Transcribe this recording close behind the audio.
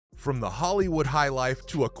From the Hollywood high life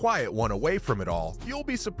to a quiet one away from it all, you'll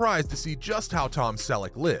be surprised to see just how Tom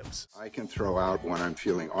Selleck lives. I can throw out when I'm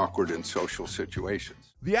feeling awkward in social situations.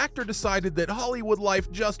 The actor decided that Hollywood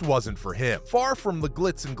life just wasn't for him. Far from the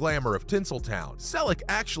glitz and glamour of Tinseltown, Selleck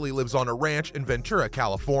actually lives on a ranch in Ventura,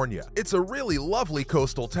 California. It's a really lovely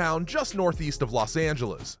coastal town just northeast of Los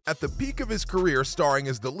Angeles. At the peak of his career starring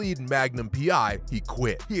as the lead in Magnum P.I., he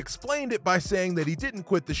quit. He explained it by saying that he didn't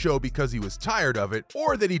quit the show because he was tired of it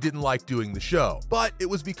or that he didn't like doing the show, but it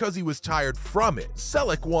was because he was tired from it.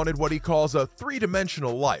 Selleck wanted what he calls a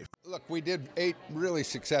three-dimensional life. Look, we did 8 really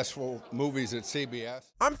successful movies at CBS.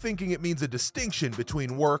 I'm thinking it means a distinction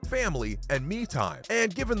between work, family, and me time.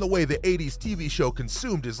 And given the way the 80s TV show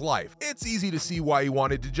consumed his life, it's easy to see why he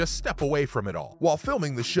wanted to just step away from it all. While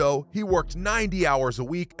filming the show, he worked 90 hours a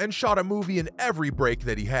week and shot a movie in every break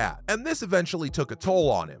that he had. And this eventually took a toll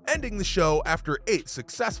on him, ending the show after 8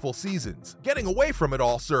 successful seasons. Getting away from it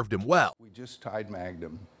all served him well. We just tied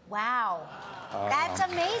Magnum. Wow, that's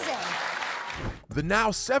amazing. The now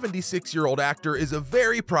 76-year-old actor is a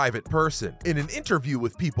very private person. In an interview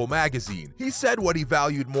with People magazine, he said what he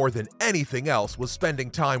valued more than anything else was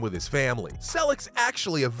spending time with his family. Selleck's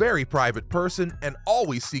actually a very private person and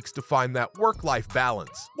always seeks to find that work-life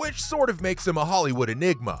balance, which sort of makes him a Hollywood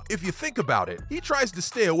enigma. If you think about it, he tries to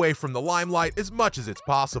stay away from the limelight as much as it's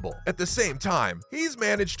possible. At the same time, he's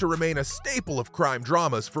managed to remain a staple of crime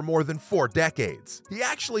dramas for more than 4 decades. He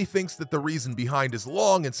actually thinks that the reason behind his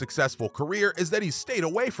long and successful career is that he's stayed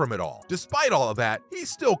away from it all. Despite all of that, he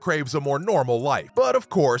still craves a more normal life. But of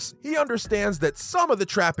course, he understands that some of the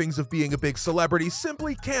trappings of being a big celebrity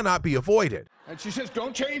simply cannot be avoided. And she says,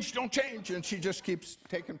 don't change, and she just keeps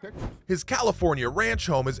taking pictures. His California ranch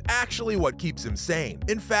home is actually what keeps him sane.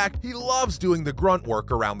 In fact, he loves doing the grunt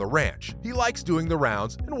work around the ranch. He likes doing the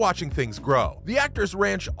rounds and watching things grow. The actor's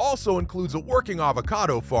ranch also includes a working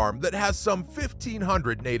avocado farm that has some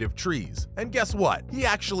 1,500 native trees. And guess what? He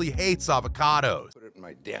actually hates avocados. Put it in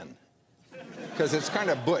my den, because it's kind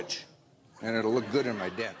of butch, and it'll look good in my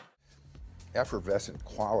den. Effervescent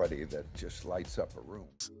quality that just lights up a room.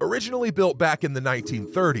 Originally built back in the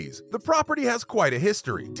 1930s, the property has quite a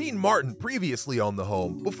history. Dean Martin previously owned the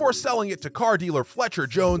home before selling it to car dealer Fletcher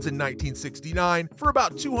Jones in 1969 for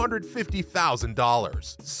about $250,000.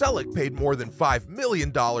 Selleck paid more than $5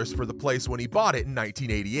 million for the place when he bought it in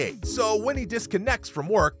 1988. So when he disconnects from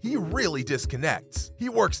work, he really disconnects. He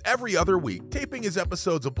works every other week, taping his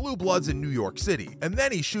episodes of Blue Bloods in New York City, and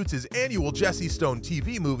then he shoots his annual Jesse Stone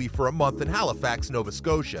TV movie for a month in Halifax, Nova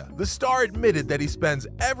Scotia. The star admitted that he spends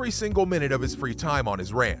every single minute of his free time on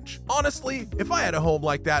his ranch. Honestly, if I had a home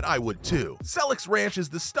like that, I would too. Selleck's ranch is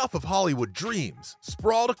the stuff of Hollywood dreams.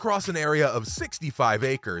 Sprawled across an area of 65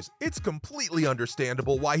 acres, it's completely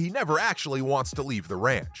understandable why he never actually wants to leave the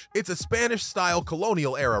ranch. It's a Spanish-style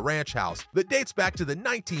colonial-era ranch house that dates back to the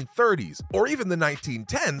 1930s, or even the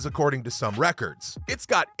 1910s according to some records. It's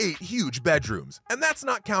got 8 huge bedrooms, and that's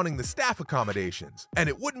not counting the staff accommodations. And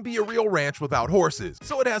it wouldn't be a real ranch without horses,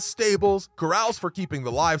 so it has stables, corrals for keeping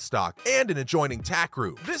the livestock, and an adjoining tack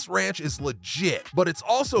room. This ranch is legit, but it's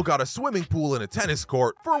also got a swimming pool and a tennis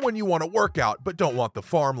court for when you want to work out but don't want the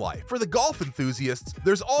farm life. For the golf enthusiasts,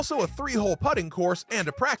 there's also a 3-hole putting course and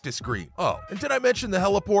a practice green. Oh, and did I mention the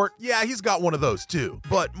heliport? Yeah, he's got one of those too.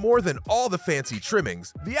 But more than all the fancy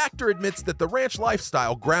trimmings, the actor admits that the ranch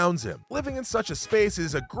lifestyle grounds him. Living in such a space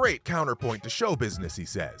is a great counterpoint to show business, he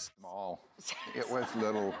says. Small. It was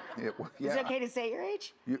little. It was, yeah. Is it okay to say your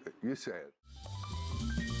age? You say it.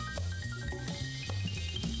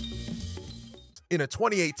 In a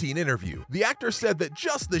 2018 interview, the actor said that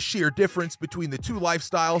just the sheer difference between the two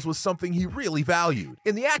lifestyles was something he really valued.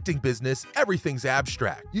 In the acting business, everything's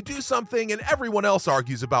abstract. You do something and everyone else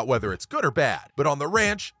argues about whether it's good or bad. But on the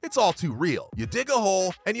ranch, it's all too real. You dig a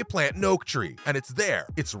hole and you plant an oak tree, and it's there.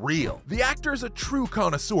 It's real. The actor's a true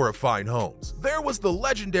connoisseur of fine homes. There was the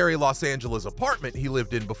legendary Los Angeles apartment he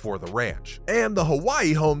lived in before the ranch, and the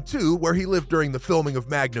Hawaii home too, where he lived during the filming of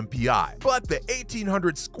Magnum P.I. But the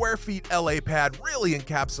 1,800 square feet LA pad really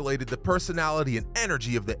encapsulated the personality and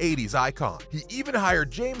energy of the 80s icon. He even hired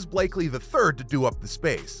James Blakely III to do up the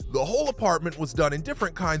space. The whole apartment was done in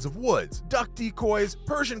different kinds of woods, duck decoys,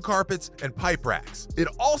 Persian carpets, and pipe racks. It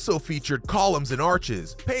also featured columns and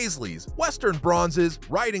arches, paisleys, western bronzes,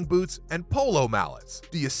 riding boots, and polo mallets.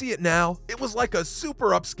 Do you see it now? It was like a super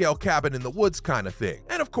upscale cabin in the woods kind of thing.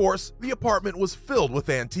 And of course, the apartment was filled with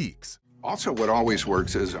antiques. Also, what always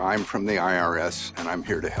works is I'm from the IRS and I'm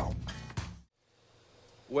here to help.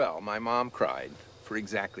 Well, my mom cried for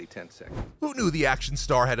exactly 10 seconds. Who knew the action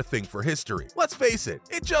star had a thing for history? Let's face it,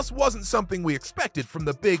 it just wasn't something we expected from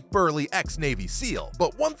the big, burly ex-Navy SEAL.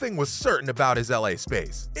 But one thing was certain about his LA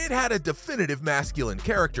space. It had a definitive masculine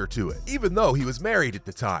character to it, even though he was married at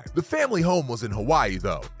the time. The family home was in Hawaii,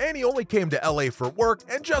 though, and he only came to LA for work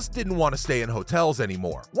and just didn't want to stay in hotels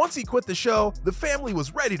anymore. Once he quit the show, the family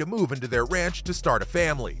was ready to move into their ranch to start a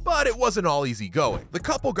family. But it wasn't all easy going. The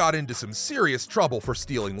couple got into some serious trouble for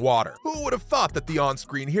stealing water. Who would have thought that the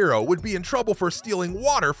on-screen hero would be in trouble for stealing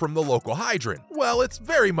water from the local hydrant? Well, it's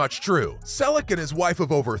very much true. Selleck and his wife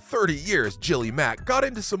of over 30 years, Jilly Mack, got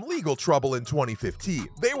into some legal trouble in 2015.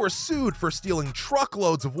 They were sued for stealing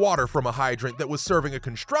truckloads of water from a hydrant that was serving a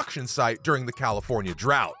construction site during the California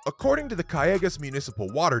drought. According to the Callejas Municipal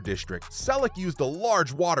Water District, Selleck used a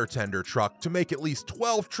large water tender truck to make at least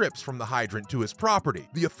 12 trips from the hydrant to his property.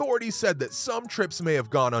 The authorities said that some trips may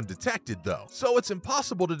have gone undetected, though, so it's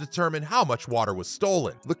impossible to determine how much water was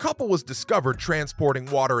stolen. The couple was discovered transporting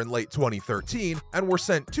water in late 2013 and were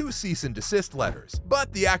sent 2 cease and desist letters,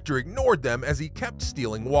 but the actor ignored them as he kept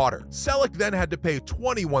stealing water. Selleck then had to pay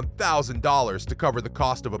 $21,000 to cover the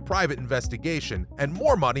cost of a private investigation and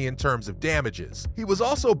more money in terms of damages. He was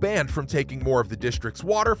also banned from taking more of the district's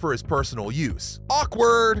water for his personal use.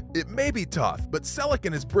 Awkward! It may be tough, but Selleck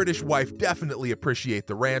and his British wife definitely appreciate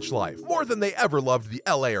the ranch life more than they ever loved the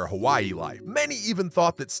LA or Hawaii life. Many even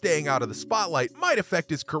thought that staying out of the spotlight might affect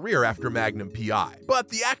his career after Magnum P.I., but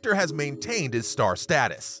the actor has maintained his star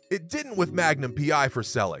status. It didn't with Magnum P.I. for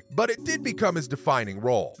Selleck, but it did become his defining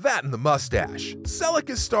role. That and the mustache. Selleck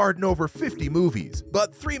has starred in over 50 movies,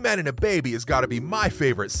 but 3 Men and a Baby has got to be my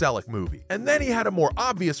favorite Selleck movie. And then he had a more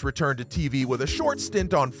obvious return to TV with a short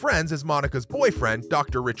stint on Friends as Monica's boyfriend,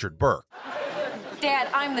 Dr. Richard Burke. Dad,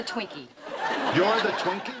 I'm the Twinkie. You're the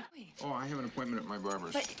Twinkie? Oh, I have an appointment at my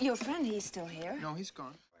barber's. But your friend, he's still here. No, he's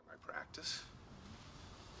gone. My practice.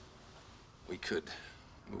 We could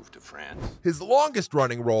move to France. His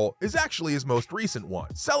longest-running role is actually his most recent one.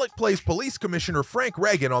 Selleck plays Police Commissioner Frank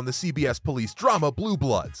Reagan on the CBS police drama Blue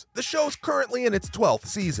Bloods. The show's currently in its 12th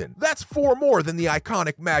season. That's 4 more than the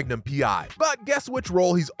iconic Magnum P.I. But guess which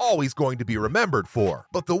role he's always going to be remembered for?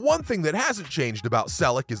 But the one thing that hasn't changed about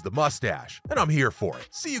Selleck is the mustache, and I'm here for it.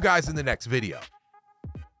 See you guys in the next video.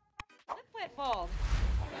 Look wet bald.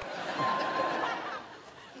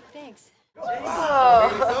 Thanks.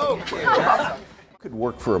 Could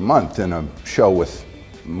work for a month in a show with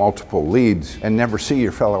multiple leads and never see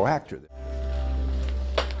your fellow actor.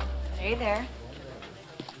 Are you there?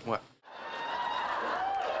 What?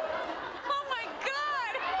 Oh my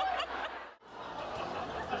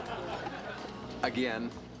God!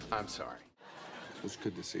 Again, I'm sorry. It's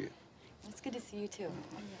good to see you. It's good to see you too.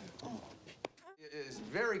 It's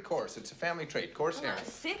very coarse. It's a family trait. Coarse hair.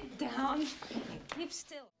 Sit down. Keep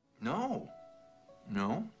still. No.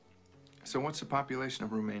 No. So what's the population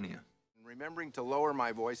of Romania? Remembering to lower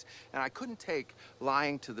my voice, and I couldn't take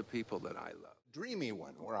lying to the people that I love. Dreamy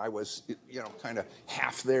one, where I was, kind of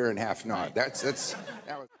half there and half not. That was,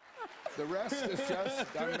 the rest is just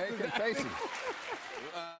I'm making faces.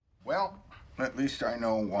 Well, at least I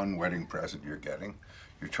know one wedding present you're getting.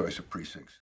 Your choice of precincts.